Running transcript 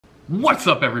What's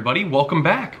up, everybody? Welcome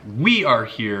back. We are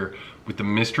here with the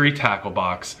mystery tackle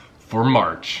box for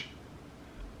March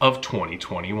of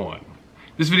 2021.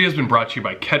 This video has been brought to you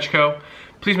by Catchco.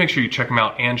 Please make sure you check them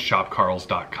out and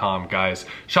shopcarls.com, guys.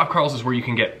 Shop Carls is where you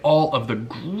can get all of the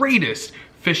greatest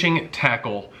fishing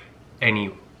tackle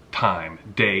anytime,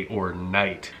 day or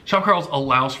night. Shop Carls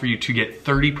allows for you to get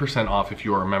 30% off if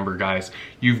you are a member, guys.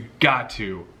 You've got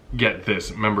to get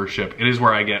this membership. It is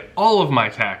where I get all of my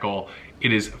tackle.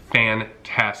 It is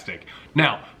fantastic.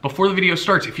 Now, before the video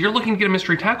starts, if you're looking to get a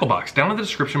mystery tackle box, down in the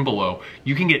description below,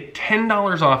 you can get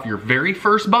 $10 off your very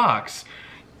first box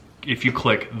if you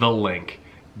click the link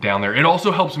down there. It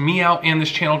also helps me out and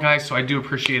this channel, guys, so I do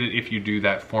appreciate it if you do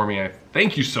that for me. I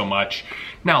thank you so much.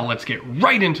 Now let's get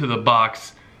right into the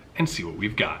box and see what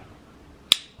we've got.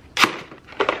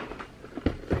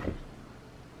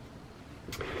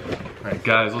 All right,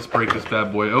 guys, let's break this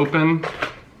bad boy open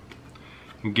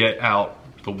and get out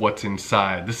the what's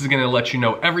inside. This is gonna let you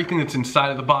know everything that's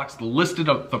inside of the box, the listed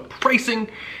of the pricing.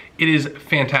 It is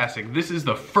fantastic. This is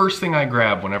the first thing I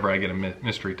grab whenever I get a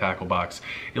mystery tackle box.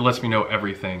 It lets me know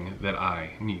everything that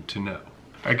I need to know.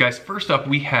 All right, guys, first up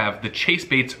we have the Chase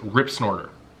Baits Rip Snorter.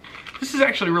 This is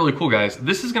actually really cool, guys.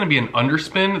 This is gonna be an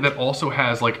underspin that also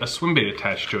has like a swim bait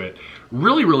attached to it.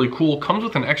 Really, really cool. Comes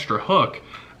with an extra hook.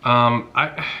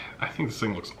 I think this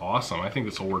thing looks awesome. I think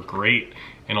this will work great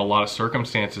in a lot of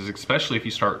circumstances, especially if you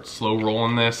start slow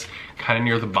rolling this kind of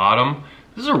near the bottom.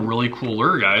 This is a really cool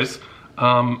lure, guys.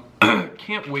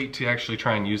 Can't wait to actually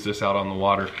try and use this out on the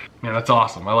water. Man, that's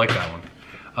awesome. I like that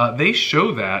one. They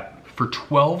show that for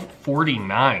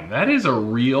 $12.49. That is a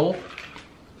real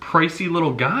pricey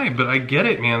little guy, but I get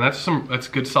it, man. That's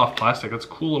good soft plastic. That's a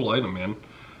cool little item, man.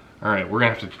 All right, we're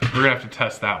gonna have to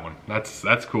test that one.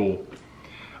 That's cool.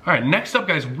 All right, next up,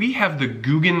 guys, we have the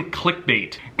GOOGAN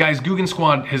CLICKBAIT. Guys, GOOGAN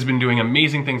Squad has been doing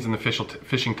amazing things in the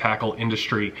fishing tackle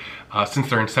industry since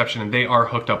their inception, and they are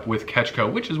hooked up with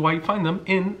Catchco, which is why you find them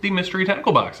in the mystery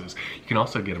tackle boxes. You can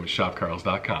also get them at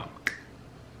shopcarls.com.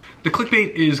 The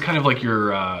CLICKBAIT is kind of like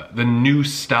your the new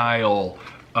style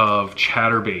of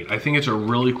chatterbait. I think it's a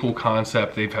really cool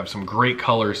concept. They have some great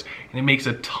colors, and it makes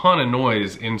a ton of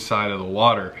noise inside of the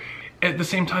water. At the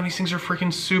same time, these things are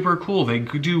freaking super cool. They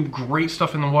do great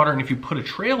stuff in the water, and if you put a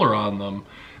trailer on them,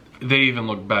 they even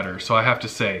look better. So I have to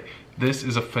say, this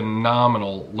is a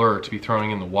phenomenal lure to be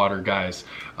throwing in the water, guys.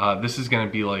 This is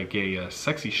gonna be like a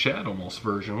sexy shad almost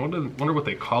version. Wonder what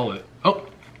they call it. Oh,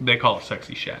 they call it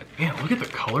sexy shad. Man, look at the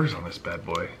colors on this bad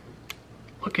boy.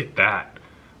 Look at that.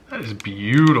 That is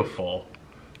beautiful.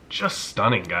 Just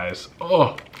stunning, guys.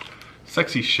 Oh,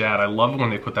 sexy shad. I love when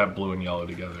they put that blue and yellow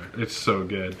together. It's so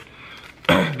good.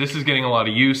 This is getting a lot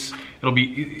of use.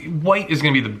 White is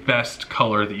gonna be the best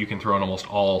color that you can throw in almost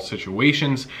all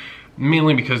situations,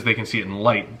 mainly because they can see it in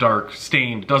light, dark,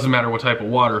 stained, doesn't matter what type of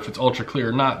water, if it's ultra clear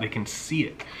or not, they can see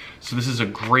it. So this is a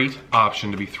great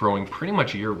option to be throwing pretty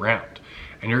much year round.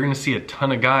 And you're gonna see a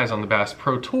ton of guys on the Bass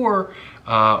Pro Tour,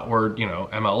 or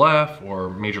MLF, or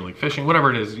Major League Fishing, whatever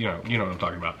it is, you know what I'm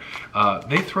talking about.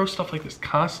 They throw stuff like this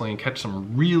constantly and catch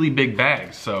some really big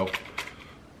bags, so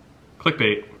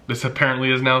clickbait. This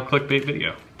apparently is now a clickbait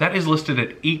video. That is listed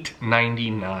at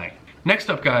 $8.99. Next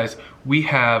up, guys, we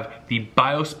have the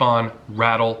Biospawn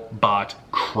Rattle Bot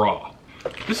Craw.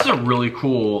 This is a really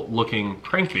cool looking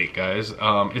crankbait, guys.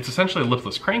 It's essentially a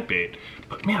lipless crankbait,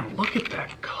 but man, look at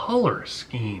that color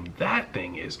scheme. That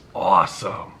thing is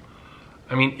awesome.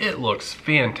 I mean, it looks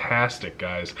fantastic,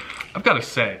 guys. I've got to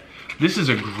say, this is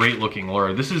a great looking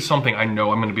lure. This is something I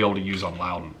know I'm gonna be able to use on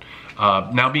Loudon.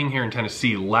 Now being here in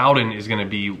Tennessee, Loudon is gonna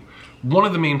be one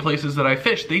of the main places that I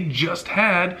fish. They just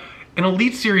had an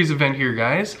Elite Series event here,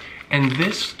 guys. And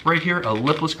this right here, a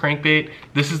lipless crankbait,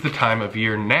 this is the time of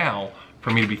year now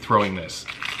for me to be throwing this.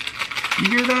 You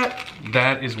hear that?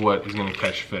 That is what is gonna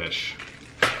catch fish.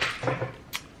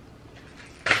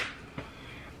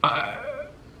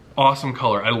 Awesome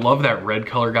color. I love that red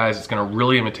color, guys. It's gonna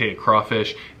really imitate a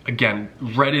crawfish. Again,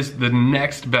 red is the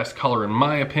next best color in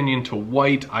my opinion to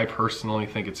white. I personally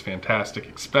think it's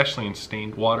fantastic, especially in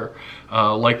stained water,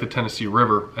 like the Tennessee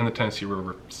River and the Tennessee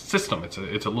River system. It's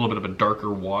a little bit of a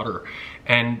darker water.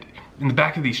 And in the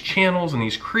back of these channels and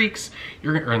these creeks,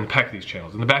 in the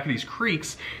back of these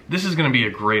creeks, this is gonna be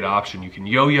a great option. You can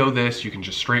yo-yo this, you can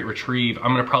just straight retrieve.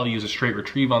 I'm gonna probably use a straight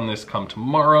retrieve on this come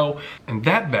tomorrow. And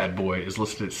that bad boy is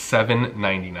listed at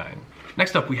 $7.99.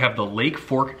 Next up, we have the Lake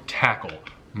Fork Tackle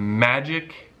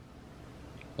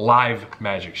Live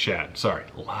Magic Shad. Sorry,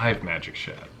 Live Magic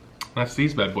Shad. That's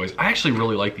these bad boys. I actually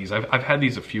really like these. I've had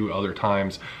these a few other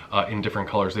times in different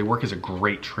colors. They work as a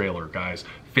great trailer, guys.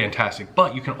 Fantastic.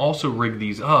 But you can also rig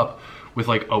these up with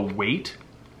like a weight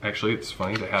Actually, it's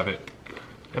funny to have it,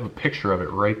 I have a picture of it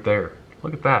right there.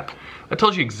 Look at that. That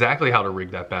tells you exactly how to rig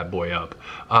that bad boy up,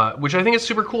 which I think is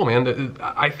super cool, man.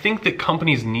 I think that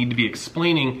companies need to be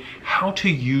explaining how to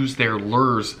use their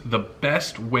lures the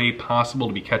best way possible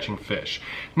to be catching fish.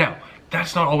 Now,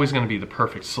 that's not always gonna be the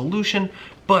perfect solution,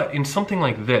 but in something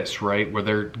like this, right, where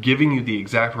they're giving you the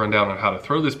exact rundown on how to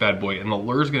throw this bad boy, and the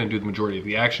lure's gonna do the majority of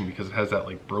the action because it has that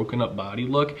like broken up body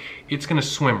look, it's gonna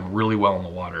swim really well in the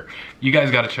water. You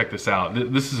guys gotta check this out.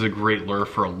 This is a great lure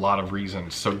for a lot of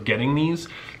reasons. So getting these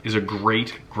is a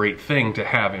great thing to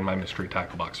have in my mystery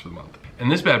tackle box for the month.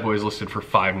 And this bad boy is listed for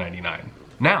 $5.99.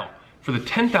 Now, for the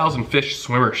 10,000 fish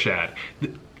swimmer shad,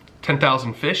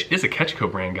 10,000 Fish is a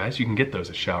Catchco brand, guys. You can get those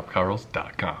at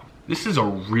shopcarls.com. This is a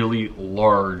really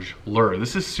large lure.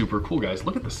 This is super cool, guys.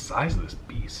 Look at the size of this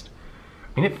beast.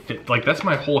 I mean, it fit, like, that's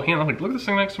my whole hand. I'm like, look at this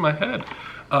thing next to my head.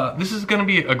 This is gonna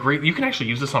be a great, you can actually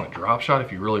use this on a drop shot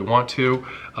if you really want to.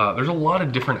 There's a lot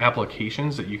of different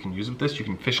applications that you can use with this. You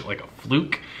can fish it like a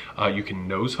fluke. You can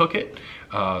nose hook it.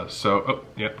 So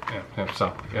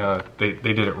they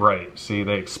did it right. See,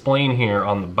 they explain here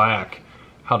on the back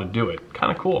how to do it.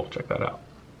 Kind of cool, check that out.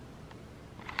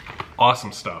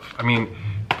 Awesome stuff. I mean,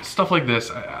 stuff like this,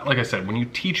 like I said, when you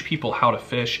teach people how to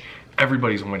fish,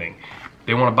 everybody's winning.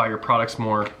 They want to buy your products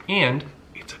more, and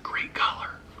it's a great color.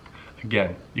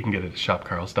 Again, you can get it at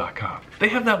shopcarls.com. They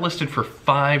have that listed for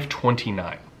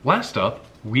 $5.29. Last up,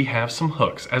 we have some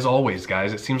hooks. As always,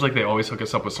 guys, it seems like they always hook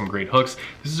us up with some great hooks.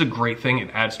 This is a great thing.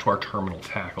 It adds to our terminal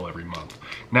tackle every month.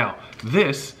 Now,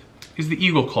 this is the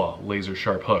Eagle Claw laser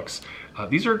sharp hooks.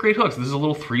 These are great hooks. This is a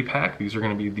little 3-pack. These are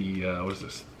going to be the, what is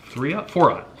this?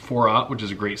 4-aught, which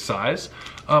is a great size.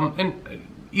 And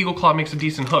Eagle Claw makes a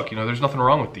decent hook. You know, there's nothing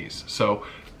wrong with these. So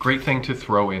great thing to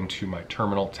throw into my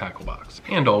terminal tackle box.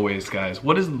 And always, guys,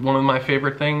 what is one of my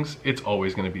favorite things? It's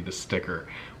always going to be the sticker.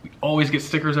 We always get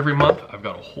stickers every month. I've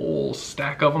got a whole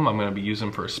stack of them. I'm going to be using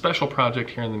them for a special project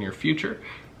here in the near future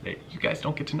that you guys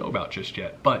don't get to know about just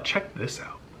yet. But check this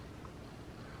out.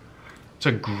 It's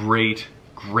a great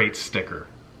sticker.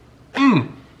 All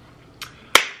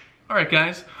right,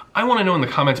 guys, I want to know in the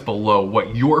comments below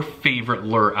what your favorite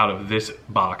lure out of this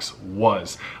box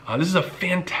was. This is a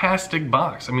fantastic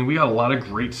box. I mean, we got a lot of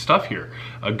great stuff here.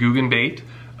 A GOOGAN bait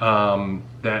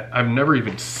that I've never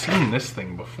even seen this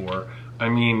thing before. I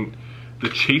mean, the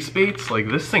chase baits, like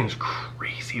this thing's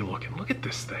crazy looking. Look at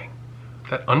this thing.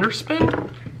 That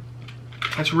underspin?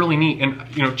 That's really neat. And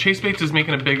you know, Chase Baits is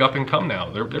making a big up and come now.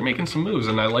 They're making some moves,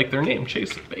 and I like their name,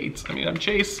 Chase Baits. I mean, I'm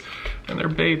Chase and they're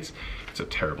Baits. It's a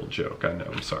terrible joke, I know,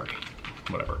 I'm sorry.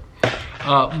 Whatever.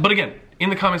 But again, in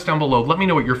the comments down below, let me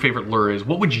know what your favorite lure is.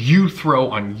 What would you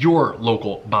throw on your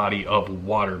local body of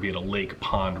water, be it a lake,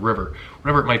 pond, river,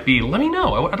 whatever it might be? Let me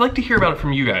know. I'd like to hear about it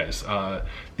from you guys. I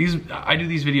do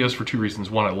these videos for two reasons.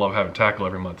 One, I love having tackle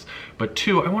every month. But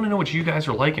two, I want to know what you guys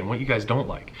are liking, what you guys don't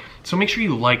like. So make sure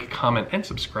you like, comment, and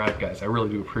subscribe, guys. I really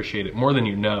do appreciate it, more than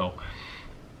you know.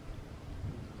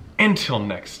 Until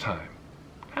next time,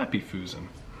 happy foozing.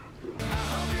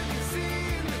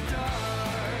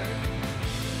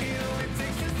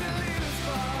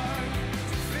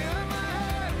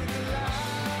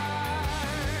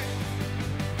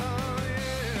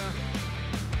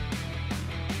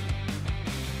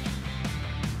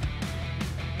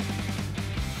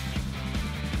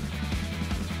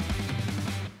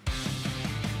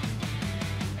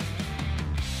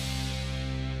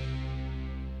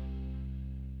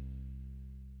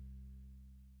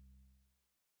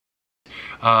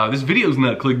 This video's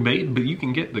not clickbait, but you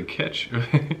can get the catch.